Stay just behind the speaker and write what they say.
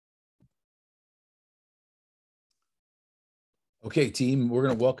Okay, team, we're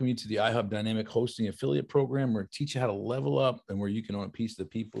going to welcome you to the iHub Dynamic Hosting Affiliate Program. We're going to teach you how to level up and where you can own a piece of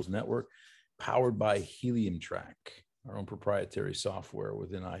the people's network powered by Helium Track, our own proprietary software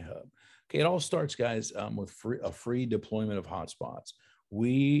within iHub. Okay, it all starts, guys, with a free deployment of hotspots.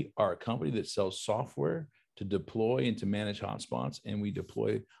 We are a company that sells software to deploy and to manage hotspots, and we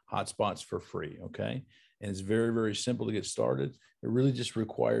deploy hotspots for free, okay? And it's very, very simple to get started. It really just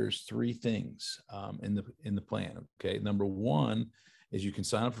requires three things in the plan. Okay, number one is you can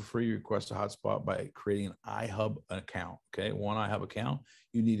sign up for free, request a hotspot by creating an iHub account. Okay, one iHub account.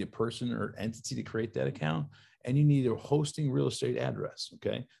 You need a person or entity to create that account, and you need a hosting real estate address.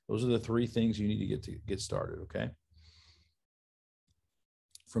 Okay, those are the three things you need to get started. Okay.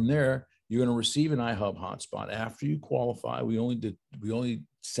 From there, you're going to receive an iHub hotspot. After you qualify, we only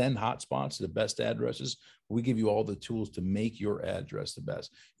send hotspots to the best addresses. We give you all the tools to make your address the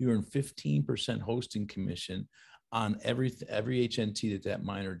best. You earn 15% hosting commission on every HNT that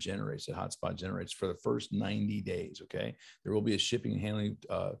miner generates, that hotspot generates for the first 90 days. Okay, there will be a shipping and handling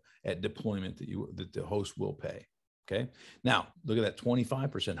at deployment that the host will pay. Okay, now look at that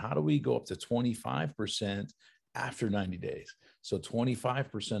 25%. How do we go up to 25% after 90 days? So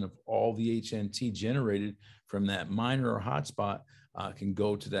 25% of all the HNT generated from that miner or hotspot can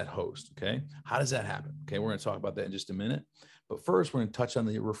go to that host. Okay, how does that happen? Okay, we're going to talk about that in just a minute. But first, we're going to touch on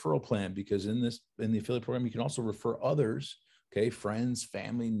the referral plan, because in the affiliate program, you can also refer others. Okay, friends,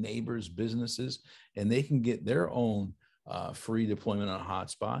 family, neighbors, businesses, and they can get their own free deployment on a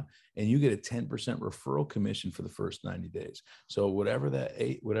hotspot, and you get a 10% referral commission for the first 90 days. So whatever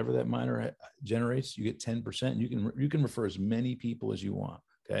that miner generates, you get 10%. And you can refer as many people as you want.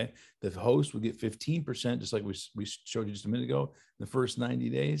 Okay, the host will get 15%, just like we showed you just a minute ago, in the first 90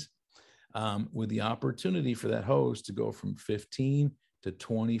 days, with the opportunity for that host to go from 15 to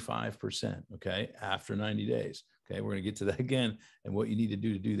 25%. Okay, after 90 days. Okay, we're going to get to that again and what you need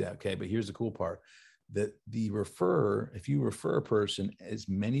to do that. Okay, but here's the cool part. That if you refer a person as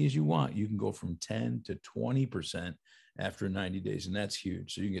many as you want, you can go from 10 to 20% after 90 days. And that's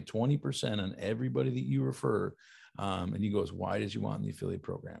huge. So you can get 20% on everybody that you refer, and you go as wide as you want in the affiliate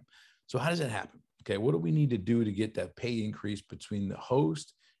program. So how does that happen? Okay, what do we need to do to get that pay increase between the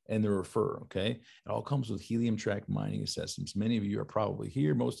host and the referrer? Okay, it all comes with Helium Track mining assessments. Many of you are probably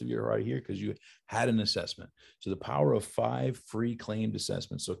here. Most of you are already here because you had an assessment. So the power of 5 free claimed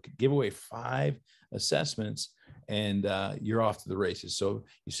assessments. So give away 5 assessments and you're off to the races. So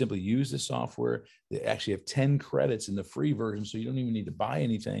you simply use the software. They actually have 10 credits in the free version, so you don't even need to buy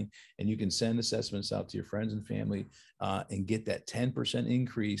anything, and you can send assessments out to your friends and family and get that 10%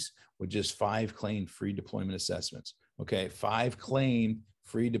 increase with just 5 claimed free deployment assessments. Okay, 5 claimed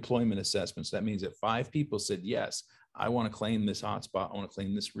free deployment assessments. That means that 5 people said, yes, I want to claim this hotspot. I want to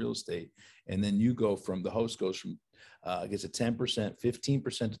claim this real estate. And then the host goes from, gets a 10%,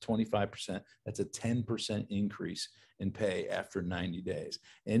 15% to 25%. That's a 10% increase in pay after 90 days.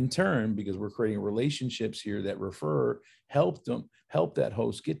 In turn, because we're creating relationships here that help that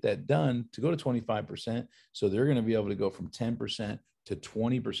host get that done to go to 25%. So they're going to be able to go from 10% to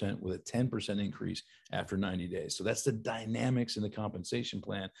 20% with a 10% increase after 90 days. So that's the dynamics in the compensation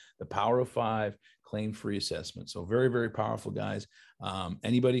plan, the power of 5 claim-free assessments. So very, very powerful, guys.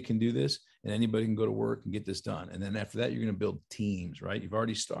 Anybody can do this, and anybody can go to work and get this done. And then after that, you're going to build teams, right? You've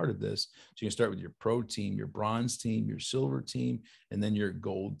already started this. So you can start with your pro team, your bronze team, your silver team, and then your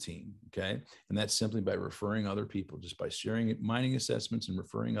gold team, okay? And that's simply by referring other people. Just by sharing mining assessments and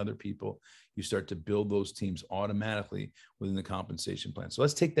referring other people, you start to build those teams automatically within the compensation plan. So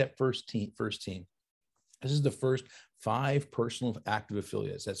let's take that first team. This is the first 5 personal active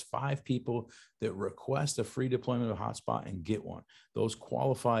affiliates. That's 5 people that request a free deployment of a hotspot and get one. Those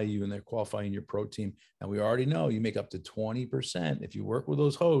qualify you, and they're qualifying your pro team. And we already know you make up to 20%. If you work with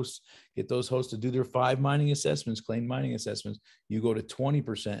those hosts, get those hosts to do their 5 mining assessments, claim mining assessments, you go to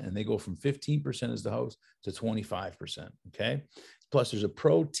 20%, and they go from 15% as the host to 25%. Okay. Plus, there's a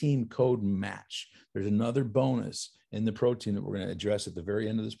pro team code match. There's another bonus in the pro team that we're going to address at the very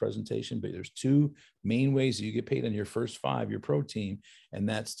end of this presentation. But there's 2 main ways that you get paid on your first 5, your pro team, and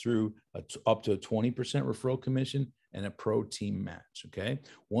that's through up to a 20% referral commission and a pro team match. Okay.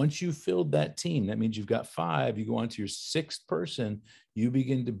 Once you filled that team, that means you've got 5. You go on to your 6th person, you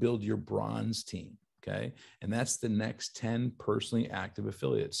begin to build your bronze team. Okay. And that's the next 10 personally active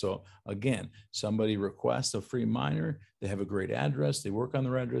affiliates. So again, somebody requests a free miner, they have a great address, they work on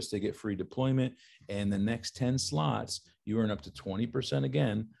their address, they get free deployment, and the next 10 slots, you earn up to 20%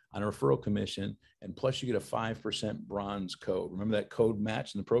 again on a referral commission. And plus you get a 5% bronze code. Remember that code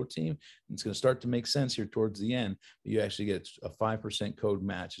match in the pro team? It's going to start to make sense here towards the end. But you actually get a 5% code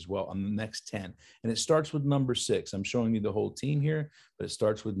match as well on the next 10. And it starts with number 6. I'm showing you the whole team here, but it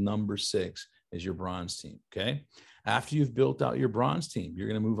starts with number 6 as your bronze team. Okay. After you've built out your bronze team, you're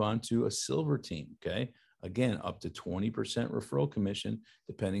going to move on to a silver team. Okay. Again, up to 20% referral commission,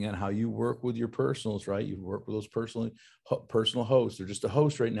 depending on how you work with your personals, right? You work with those personal hosts. They're just a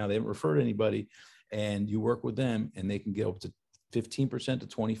host right now. They haven't referred anybody, and you work with them, and they can get up to 15% to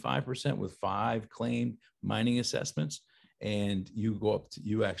 25% with 5 claimed mining assessments. And you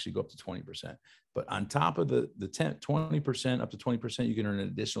actually go up to 20%. But on top of the 20%, up to 20%, you can earn an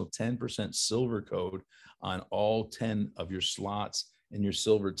additional 10% silver code on all 10 of your slots in your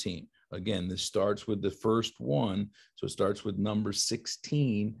silver team. Again, this starts with the first one. So it starts with number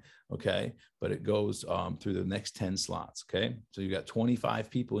 16, okay? But it goes through the next 10 slots, okay? So you got 25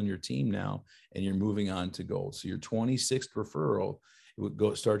 people in your team now, and you're moving on to gold. So your 26th referral, it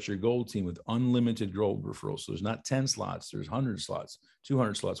would start your gold team with unlimited gold referrals. So there's not 10 slots, there's 100 slots,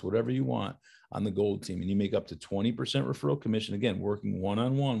 200 slots, whatever you want on the gold team. And you make up to 20% referral commission, again, working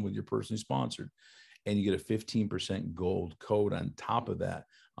one-on-one with your personally sponsored. And you get a 15% gold code on top of that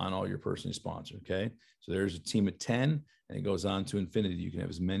on all your personally sponsored, okay? So there's a team of 10, and it goes on to infinity. You can have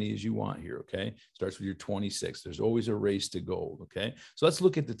as many as you want here, okay? Starts with your 26. There's always a race to gold, okay? So let's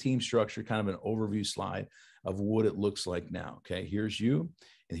look at the team structure, kind of an overview slide of what it looks like now, okay? Here's you,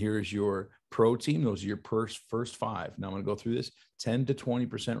 and here's your pro team. Those are your first 5. Now I'm gonna go through this, 10 to 20%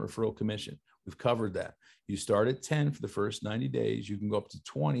 referral commission. We've covered that. You start at 10 for the first 90 days. You can go up to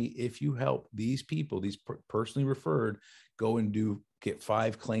 20 if you help these people, these personally referred, go and get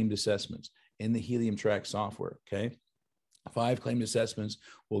 5 claimed assessments in the Helium Track software, okay? 5 claimed assessments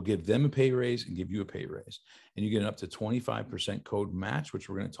will give them a pay raise and give you a pay raise. And you get up to 25% code match, which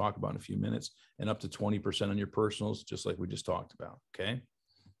we're going to talk about in a few minutes, and up to 20% on your personals, just like we just talked about, okay?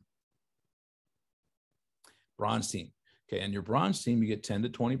 Bronze team. Okay, and your bronze team, you get 10 to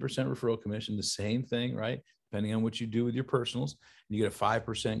 20% referral commission, the same thing, right? Depending on what you do with your personals, and you get a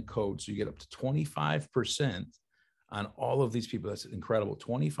 5% code. So you get up to 25% on all of these people. That's incredible.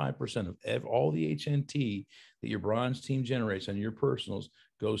 25% of all the HNT that your bronze team generates on your personals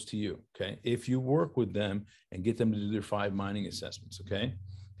goes to you, okay? If you work with them and get them to do their 5 mining assessments, okay?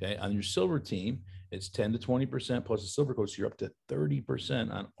 Okay, on your silver team, it's 10 to 20% plus a silver code. So you're up to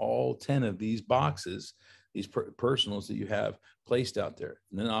 30% on all 10 of these boxes, these personals that you have placed out there.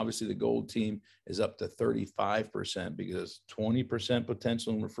 And then obviously the gold team is up to 35% because 20%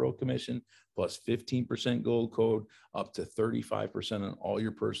 potential in referral commission plus 15% gold code up to 35% on all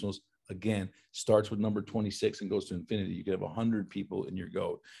your personals. Again, starts with number 26 and goes to infinity. You could have 100 people in your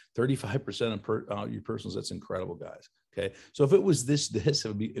gold. 35% on your personals. That's incredible, guys. Okay. So if it was this, it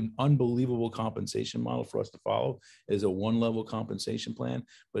would be an unbelievable compensation model for us to follow as a 1-level compensation plan,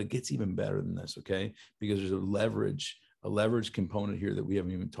 but it gets even better than this. Okay. Because there's a leverage component here that we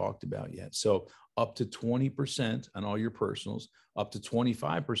haven't even talked about yet. So up to 20% on all your personals, up to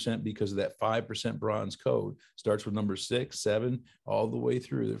 25% because of that 5% bronze code. Starts with number 6, 7, all the way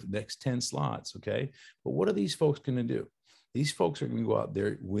through the next 10 slots. Okay. But what are these folks going to do? These folks are going to go out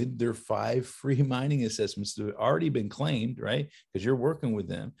there with their 5 free mining assessments that have already been claimed, right? Because you're working with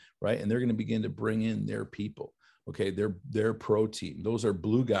them, right? And they're going to begin to bring in their people. Okay. Their pro team. Those are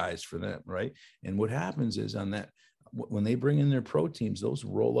blue guys for them, right? And what happens is on that, when they bring in their pro teams, those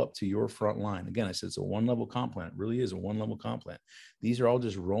roll up to your front line. Again, I said it's a 1-level comp plan. It really is a 1-level comp plan. These are all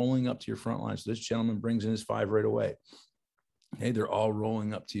just rolling up to your front line. So this gentleman brings in his 5 right away. Okay, they're all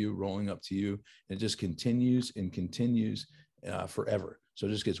rolling up to you. And it just continues and continues forever. So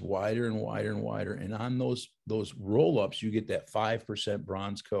it just gets wider and wider and wider. And on those roll-ups, you get that 5%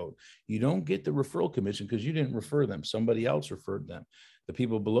 bronze code. You don't get the referral commission because you didn't refer them. Somebody else referred them. The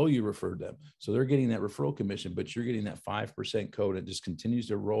people below you referred them. So they're getting that referral commission, but you're getting that 5% code. It just continues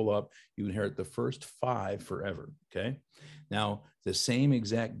to roll up. You inherit the first 5 forever. Okay. Now, the same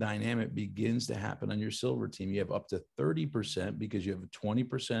exact dynamic begins to happen on your silver team. You have up to 30% because you have a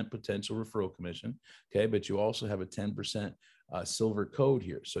 20% potential referral commission. Okay. But you also have a 10% silver code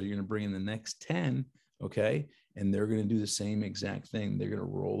here. So you're going to bring in the next 10. Okay. And they're going to do the same exact thing. They're going to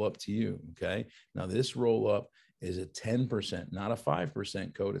roll up to you. Okay. Now this roll up is a 10%, not a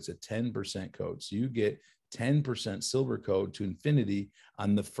 5% code. It's a 10% code. So you get 10% silver code to infinity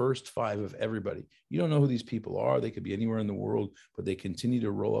on the first 5 of everybody. You don't know who these people are. They could be anywhere in the world, but they continue to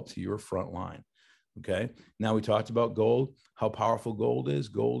roll up to your front line. Okay. Now we talked about gold, how powerful gold is.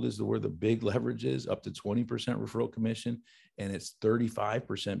 Gold is where the big leverage is, up to 20% referral commission and it's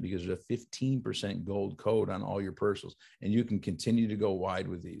 35% because there's a 15% gold code on all your personals, and you can continue to go wide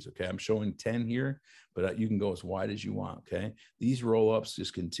with these. Okay, I'm showing 10 here, but you can go as wide as you want. Okay, these roll-ups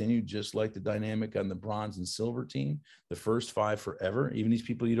just continue, just like the dynamic on the bronze and silver team. The first 5 forever, even these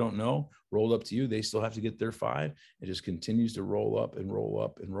people you don't know rolled up to you, they still have to get their 5. It just continues to roll up and roll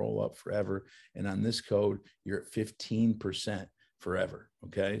up and roll up forever. And on this code, you're at 15% forever.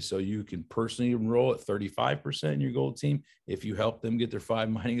 Okay, so you can personally enroll at 35% in your gold team if you help them get their 5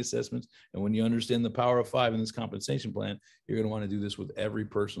 mining assessments. And when you understand the power of 5 in this compensation plan, you're going to want to do this with every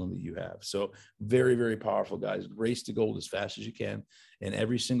personal that you have. So very, very powerful, guys. Race to gold as fast as you can. And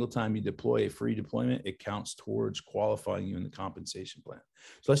every single time you deploy a free deployment, it counts towards qualifying you in the compensation plan.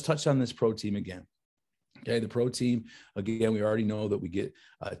 So let's touch on this pro team again. Okay, the pro team, again, we already know that we get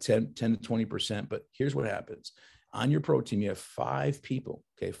 10 to 20%, but here's what happens. On your pro team, you have 5 people,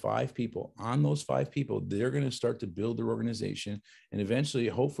 okay, 5 people. On those 5 people, they're going to start to build their organization, and eventually,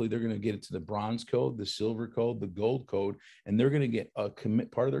 hopefully, they're going to get it to the bronze code, the silver code, the gold code, and they're going to get a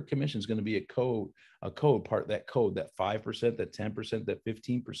part of their commission is going to be a code part, that code, that 5%, that 10%, that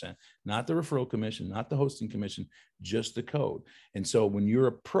 15%, not the referral commission, not the hosting commission, just the code. And so when you're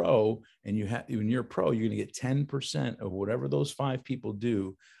a pro and when you're a pro, you're going to get 10% of whatever those 5 people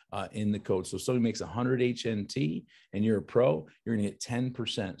do in the code. So if somebody makes 100 HNT and you're a pro, you're going to get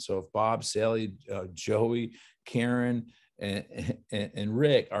 10%. So if Bob, Sally, Joey, Karen, and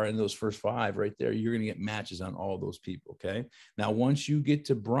Rick are in those first 5 right there, you're going to get matches on all those people. Okay. Now, once you get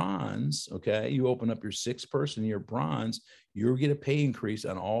to bronze, okay, you open up your 6th person, you're bronze, you'll get a pay increase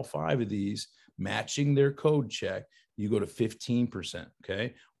on all 5 of these, matching their code check. You go to 15%.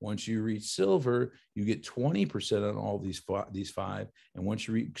 Okay. Once you reach silver, you get 20% on all these 5. And once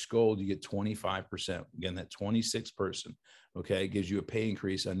you reach gold, you get 25%. Again, that 26th person, okay, gives you a pay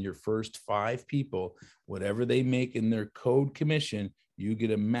increase on your first 5 people. Whatever they make in their code commission, you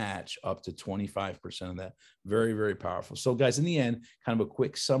get a match up to 25% of that. Very, very powerful. So guys, in the end, kind of a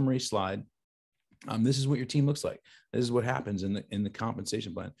quick summary slide. This is what your team looks like. This is what happens in the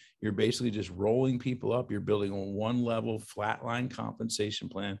compensation plan. You're basically just rolling people up. You're building a 1-level flatline compensation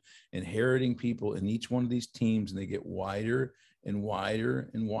plan, inheriting people in each one of these teams, and they get wider and wider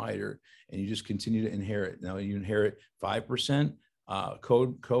and wider, and you just continue to inherit. Now you inherit 5%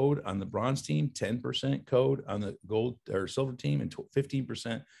 code on the bronze team, 10% code on the gold or silver team, and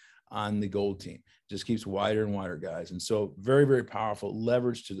 15% on the gold team. Just keeps wider and wider, guys. And so very, very powerful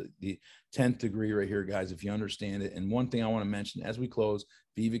leverage to the 10th degree right here, guys, if you understand it. And one thing I want to mention as we close,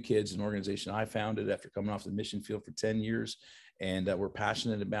 Viva Kids, an organization I founded after coming off the mission field for 10 years. And we're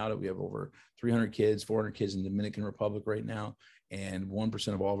passionate about it. We have over 300 kids, 400 kids in the Dominican Republic right now. And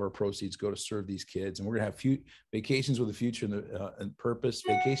 1% of all of our proceeds go to serve these kids. And we're going to have vacations with a future and purpose,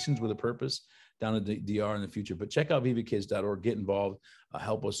 vacations with a purpose down at the DR in the future. But check out vivakids.org, get involved,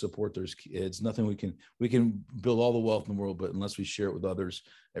 help us support those kids. Nothing we can build all the wealth in the world, but unless we share it with others,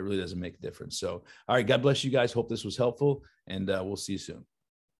 it really doesn't make a difference. So, all right, God bless you guys. Hope this was helpful, and we'll see you soon.